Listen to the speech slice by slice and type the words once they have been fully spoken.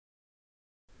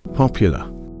Popular.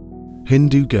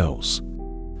 Hindu girls.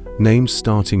 Names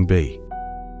starting B.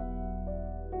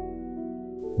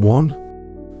 1.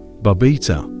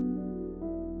 Babita.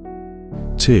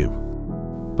 2.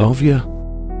 Bhavya.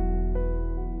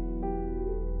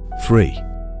 3.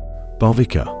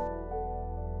 Bhavika.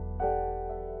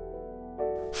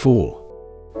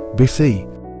 4. Bithi.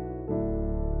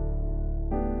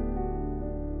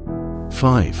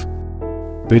 5.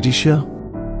 Bidisha.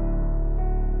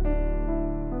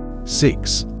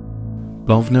 6.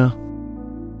 Bhavna.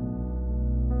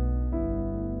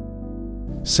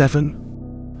 7.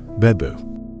 Bebu.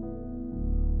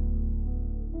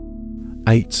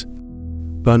 8.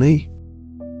 Bunny.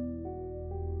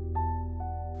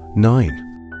 9.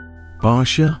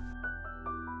 Barsha.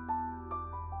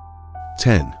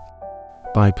 10.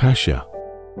 Bipasha.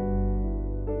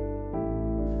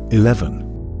 11.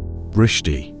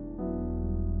 Brishti.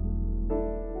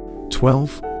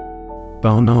 12.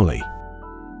 Barnali.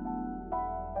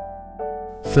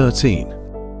 13.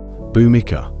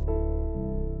 Bhumika.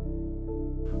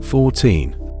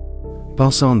 14.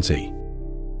 Basanti.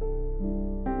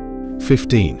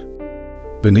 15.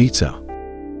 Benita.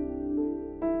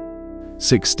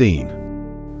 16.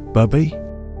 Bubby.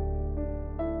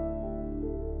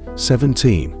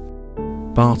 17.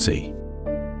 Bharti.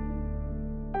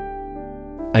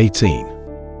 18.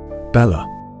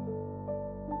 Bella.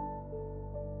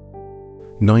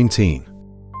 19.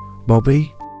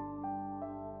 Bobby.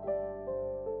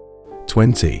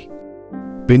 20.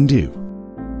 Bindu.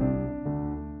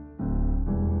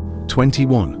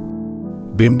 21.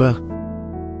 Bimba.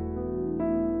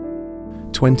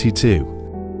 22.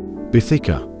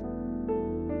 Bithika.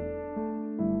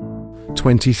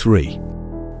 23.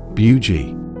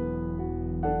 Buji.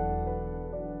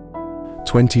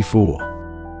 24.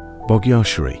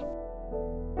 Bhogyashri.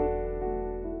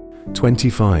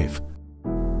 25.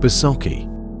 Basaki.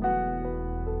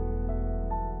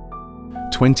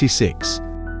 26.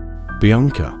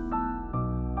 Bianca.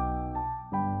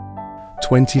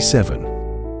 27.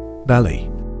 Bali.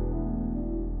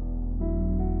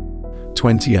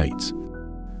 28.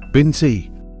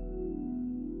 Binti.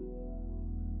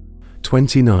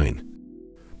 29.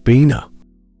 Bina.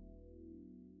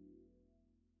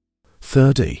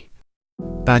 30.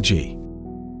 Baji.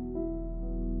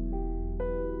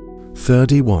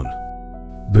 31.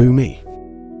 Bhumi.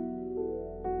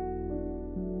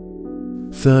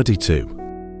 32.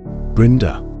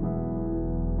 Brinda.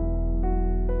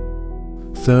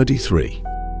 33.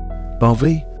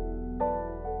 Bhavi.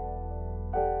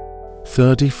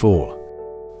 34.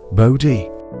 Bodhi.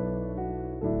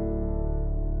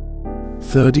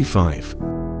 35.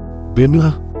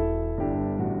 Bimla.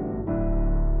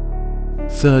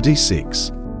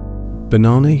 36.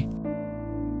 Banani.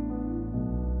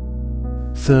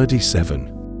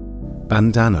 37.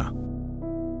 Bandana.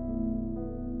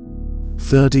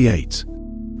 38.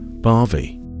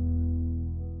 Bharvi.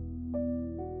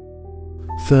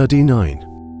 39.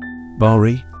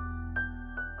 Bari.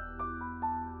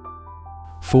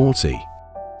 40.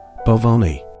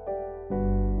 Bhavani.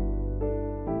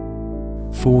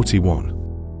 41.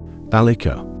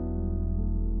 Balika.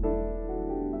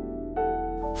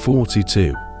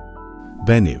 42.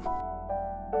 Benu.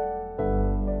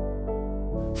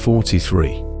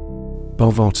 43.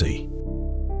 Bhavati.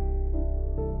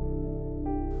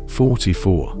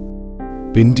 44.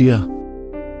 Bindya.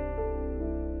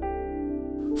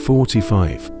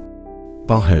 45.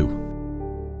 Bahu.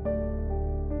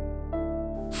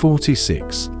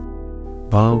 46.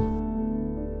 Bao.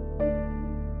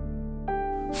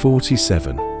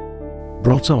 47.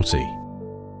 Brototi.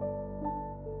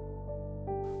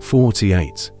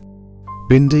 48.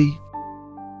 Bindi.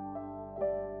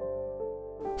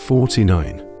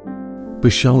 49.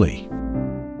 Bishali.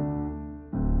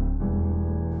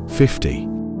 50.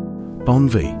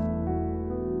 Bonvi.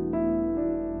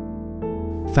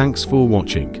 Thanks for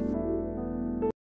watching.